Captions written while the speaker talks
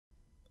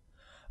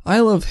I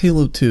love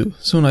Halo 2,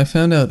 so when I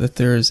found out that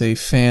there is a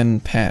fan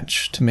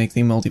patch to make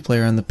the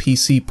multiplayer on the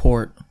PC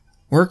port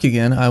work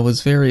again, I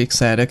was very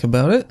ecstatic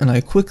about it, and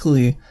I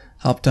quickly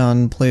hopped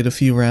on, played a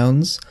few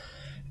rounds,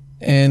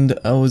 and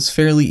I was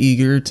fairly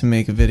eager to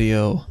make a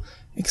video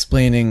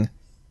explaining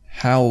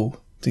how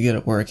to get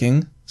it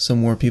working, so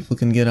more people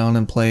can get on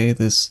and play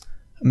this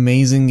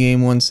amazing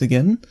game once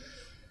again.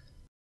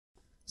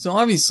 So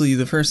obviously,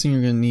 the first thing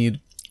you're going to need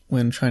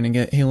when trying to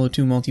get Halo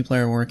 2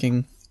 multiplayer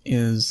working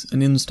is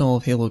an install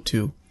of Halo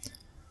 2,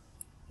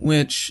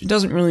 which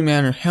doesn't really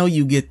matter how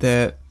you get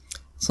that,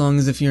 as long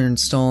as if you're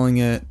installing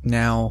it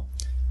now,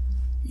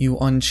 you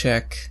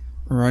uncheck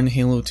Run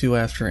Halo 2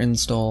 after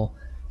install,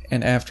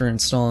 and after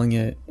installing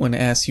it, when it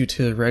asks you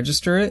to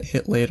register it,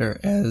 hit later,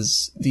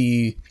 as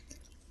the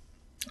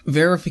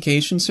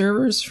verification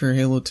servers for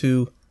Halo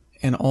 2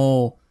 and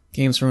all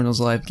Games for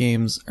Windows Live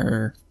games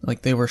are,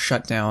 they were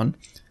shut down.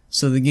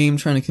 So the game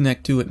trying to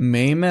connect to it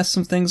may mess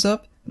some things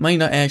up. It might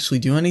not actually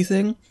do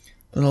anything,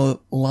 but a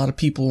lot of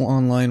people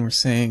online were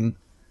saying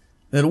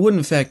that it would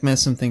in fact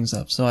mess some things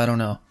up, so I don't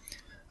know.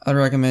 I'd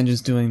recommend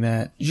just doing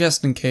that,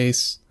 just in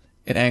case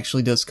it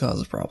actually does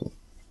cause a problem.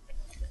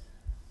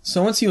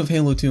 So once you have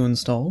Halo 2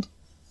 installed,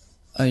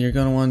 you're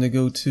going to want to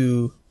go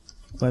to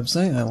the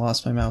website. I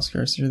lost my mouse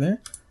cursor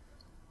there.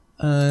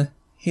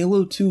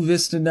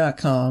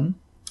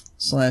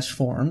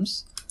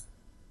 halo2vista.com/forums.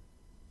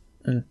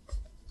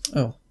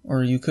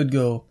 Or you could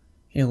go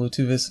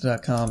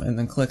halo2vista.com and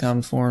then click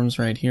on forums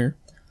right here.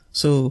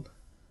 So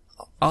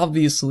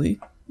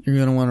obviously you're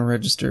going to want to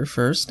register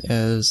first,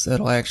 as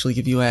that'll actually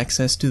give you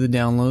access to the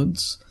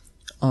downloads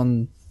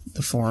on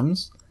the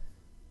forums.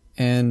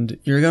 And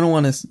you're going to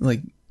want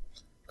to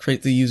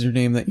create the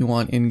username that you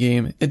want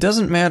in-game. It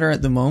doesn't matter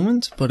at the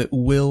moment, but it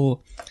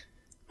will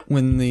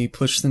when they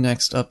push the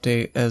next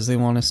update, as they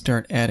want to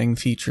start adding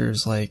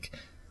features like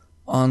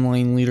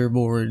online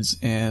leaderboards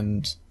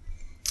and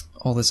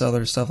all this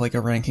other stuff, like a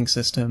ranking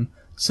system,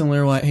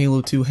 similar to what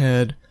Halo 2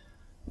 had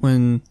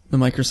when the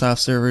Microsoft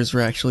servers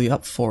were actually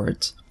up for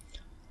it.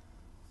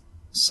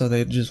 So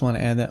they just want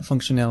to add that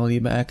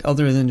functionality back,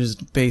 other than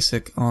just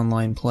basic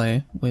online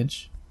play,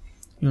 which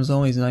is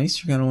always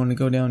nice. You're going to want to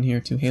go down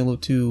here to Halo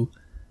 2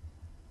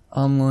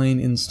 Online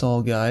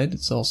Install Guide.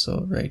 It's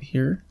also right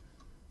here,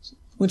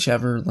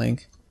 whichever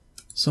link.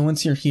 So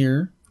once you're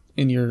here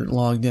and you're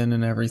logged in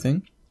and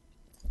everything,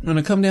 I'm going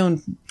to come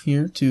down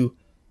here to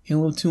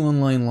Halo 2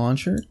 Online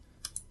Launcher.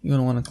 You're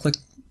going to want to click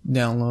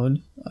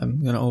download.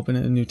 I'm going to open it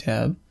in a new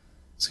tab.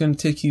 It's going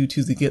to take you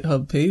to the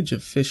GitHub page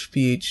of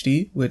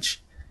FishPhD,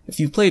 which, if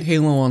you've played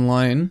Halo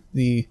Online,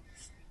 the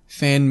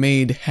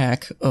fan-made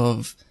hack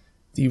of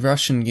the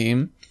Russian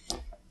game,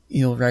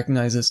 you'll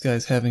recognize this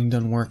guy's having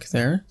done work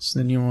there. So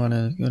then you want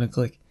to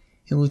click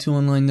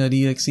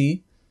halo2online.exe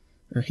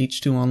or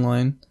H2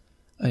 Online.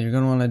 You're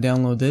going to want to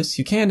download this.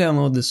 You can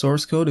download the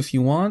source code if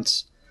you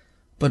want,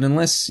 but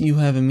unless you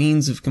have a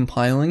means of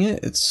compiling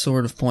it, it's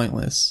sort of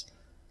pointless.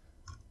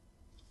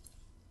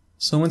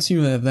 So once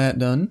you have that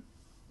done,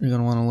 you're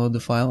going to want to load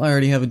the file. I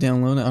already have it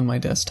downloaded on my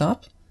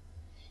desktop.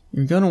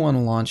 You're going to want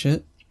to launch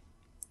it,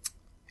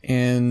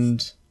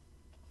 and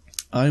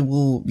I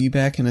will be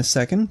back in a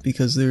second,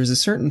 because there's a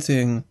certain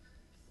thing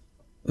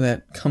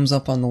that comes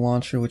up on the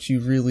launcher which you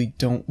really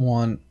don't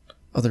want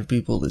other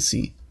people to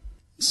see.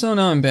 So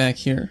now I'm back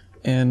here,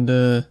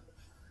 and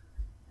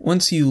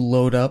once you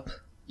load up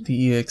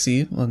the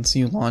exe, once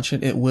you launch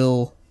it, it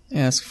will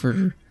ask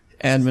for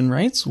admin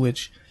rights,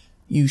 which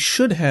you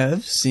should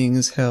have, seeing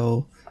as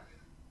how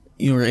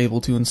you were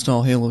able to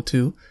install Halo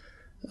 2.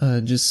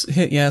 Just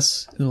hit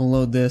yes, it'll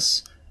load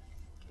this.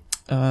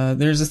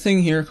 There's a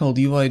thing here called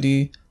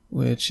UID,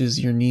 which is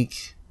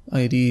unique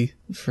ID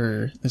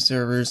for the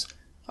servers.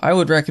 I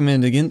would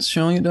recommend against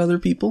showing it to other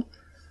people.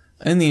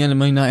 In the end, it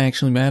might not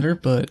actually matter,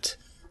 but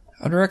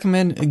I'd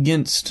recommend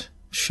against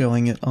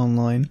showing it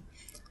online.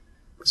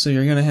 So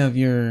you're going to have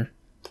your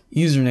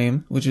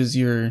username, which is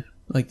your,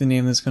 the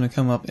name that's going to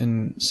come up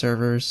in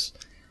servers.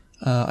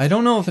 I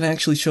don't know if it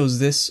actually shows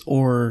this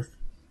or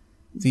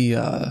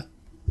the,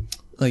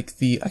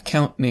 the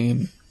account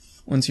name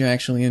once you're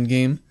actually in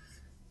game,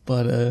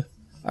 but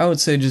I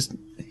would say just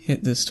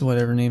hit this to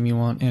whatever name you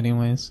want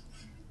anyways.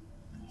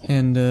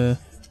 And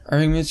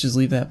arguments, just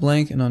leave that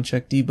blank and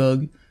uncheck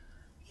debug.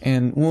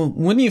 And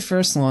when you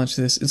first launch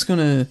this, it's going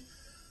to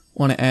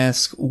want to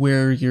ask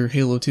where your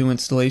Halo 2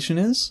 installation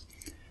is.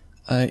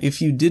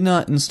 If you did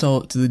not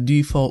install it to the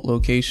default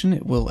location,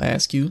 it will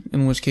ask you,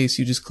 in which case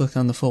you just click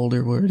on the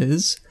folder where it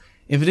is.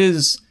 If it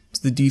is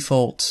to the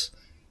default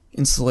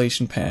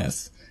installation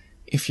path,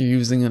 if you're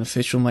using an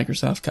official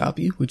Microsoft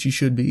copy, which you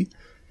should be,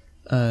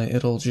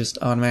 it'll just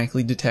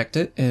automatically detect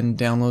it and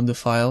download the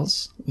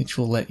files, which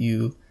will let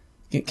you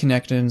get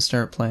connected and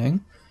start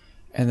playing.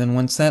 And then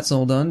once that's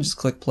all done, just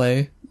click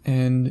play,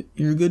 and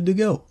you're good to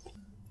go.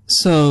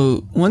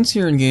 So, once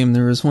you're in game,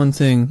 there is one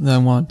thing that I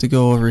want to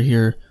go over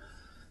here.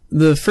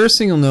 The first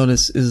thing you'll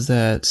notice is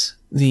that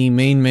the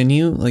main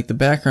menu, the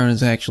background,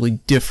 is actually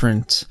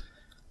different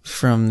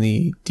from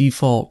the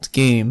default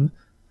game,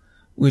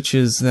 which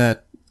is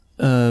that,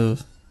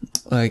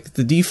 like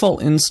the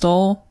default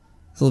install,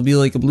 there'll be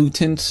like a blue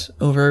tint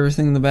over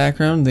everything in the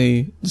background.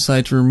 They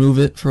decide to remove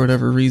it for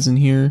whatever reason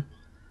here.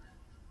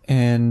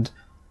 And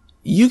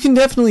you can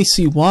definitely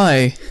see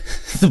why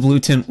the blue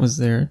tint was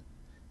there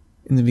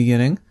in the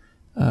beginning.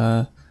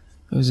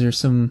 There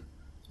some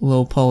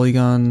low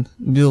polygon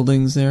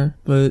buildings there,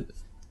 but it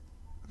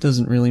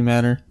doesn't really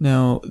matter.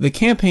 Now, the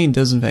campaign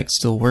does in fact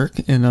still work,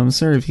 and I'm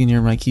sorry if you can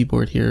hear my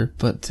keyboard here,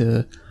 but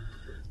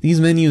these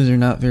menus are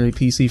not very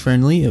PC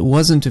friendly. It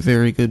wasn't a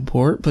very good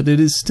port, but it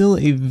is still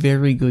a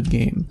very good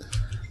game.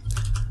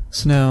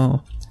 So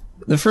now,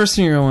 the first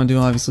thing you're going to want to do,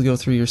 obviously, go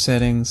through your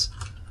settings.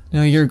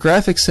 Now, your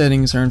graphics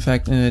settings are in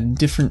fact in a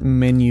different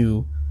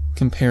menu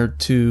compared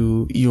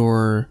to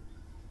your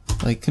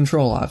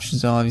control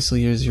options. Now,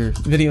 obviously, here's your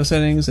video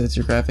settings, that's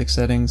your graphics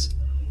settings.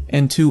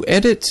 And to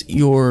edit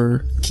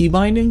your key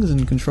bindings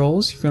and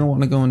controls, you're going to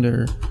want to go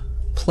under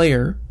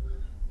Player,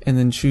 and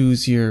then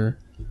choose your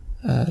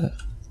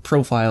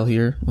profile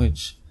here,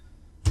 which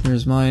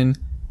here's mine,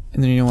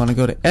 and then you want to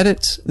go to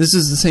Edit. This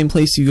is the same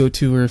place you go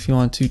to where if you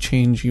want to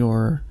change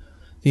the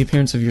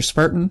appearance of your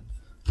Spartan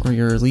or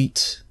your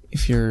Elite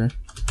if you're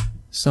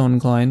so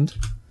inclined.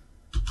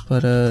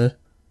 But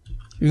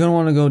you're going to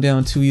want to go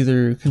down to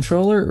either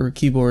controller or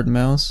keyboard and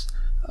mouse,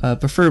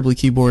 preferably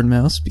keyboard and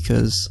mouse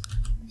because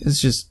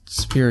it's just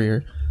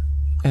superior.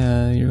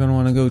 You're going to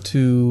want to go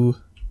to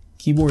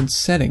keyboard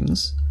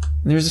settings.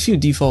 And there's a few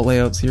default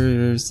layouts here.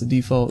 There's the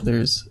default,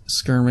 there's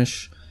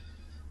skirmish,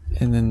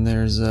 and then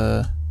there's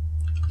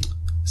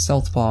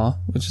southpaw,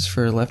 which is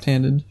for a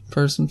left-handed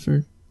person.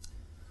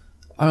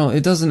 I don't know,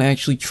 it doesn't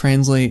actually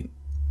translate,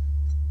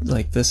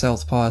 like the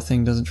southpaw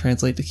thing doesn't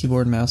translate to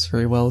keyboard and mouse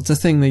very well. It's a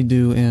thing they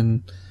do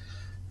in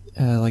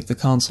like the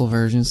console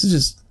versions. It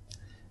just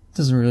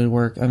doesn't really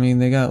work. I mean,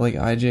 they got like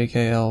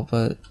IJKL,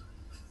 but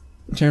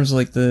in terms of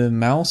like the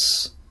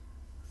mouse,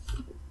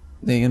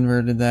 they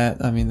inverted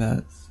that. I mean,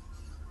 that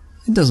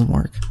it doesn't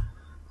work.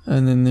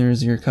 And then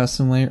there's your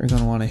custom layer. You're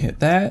going to want to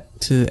hit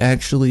that to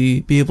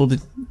actually be able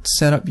to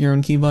set up your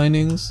own key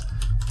bindings.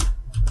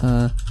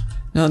 Now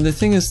the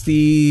thing is,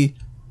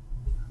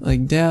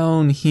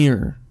 down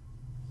here,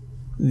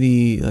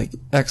 the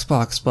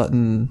Xbox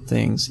button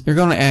things, you're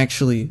going to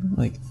actually,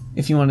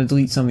 if you want to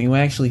delete something, you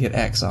actually hit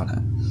X on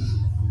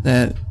it.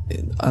 That,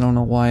 I don't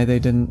know why they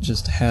didn't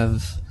just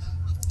have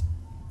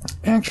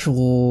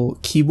actual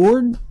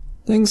keyboard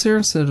things here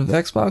instead of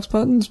Xbox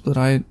buttons, but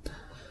I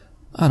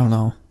don't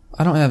know.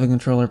 I don't have a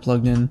controller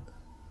plugged in.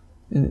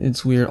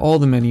 It's weird. All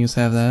the menus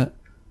have that.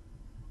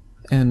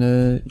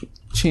 And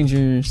change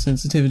your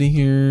sensitivity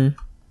here,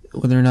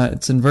 whether or not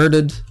it's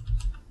inverted.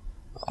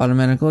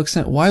 Automatic look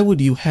extent. Why would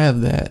you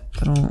have that?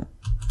 I don't.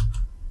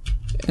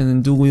 And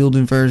then dual wield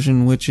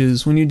inversion, which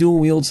is when you dual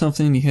wield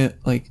something, you hit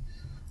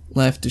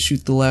left to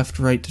shoot the left,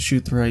 right to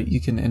shoot the right.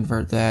 You can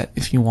invert that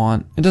if you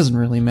want. It doesn't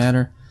really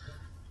matter.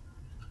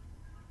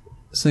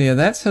 So yeah,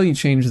 that's how you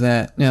change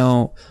that.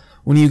 Now,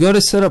 when you go to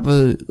set up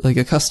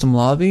a custom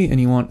lobby and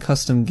you want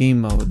custom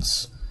game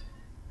modes,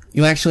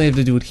 you actually have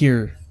to do it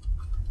here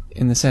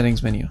in the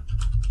settings menu,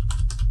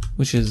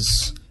 which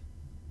is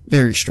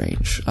very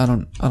strange. I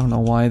don't know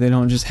why they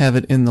don't just have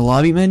it in the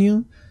lobby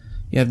menu.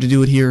 You have to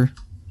do it here.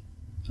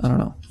 I don't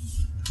know.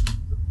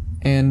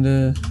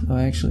 And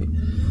actually,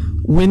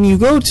 when you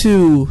go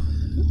to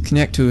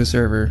connect to a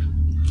server,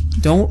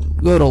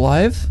 don't go to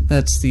live.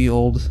 That's the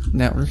old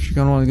network. You're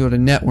going to want to go to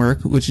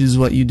network, which is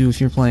what you do if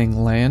you're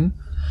playing LAN.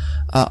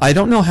 I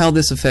don't know how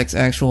this affects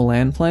actual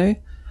LAN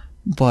play,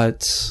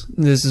 but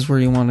this is where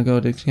you want to go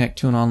to connect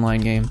to an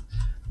online game.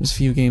 There's a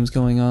few games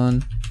going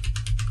on.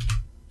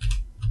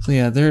 So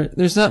yeah,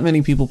 there's not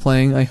many people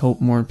playing. I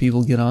hope more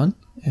people get on.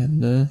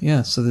 And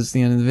yeah, so this is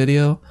the end of the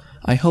video.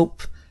 I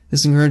hope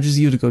this encourages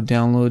you to go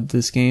download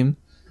this game.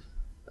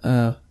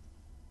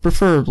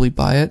 Preferably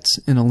buy it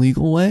in a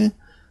legal way,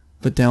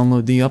 but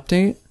download the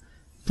update.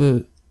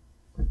 But,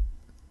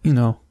 you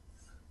know,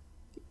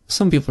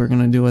 some people are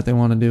going to do what they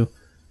want to do.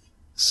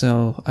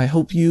 So I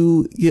hope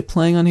you get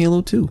playing on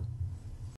Halo 2.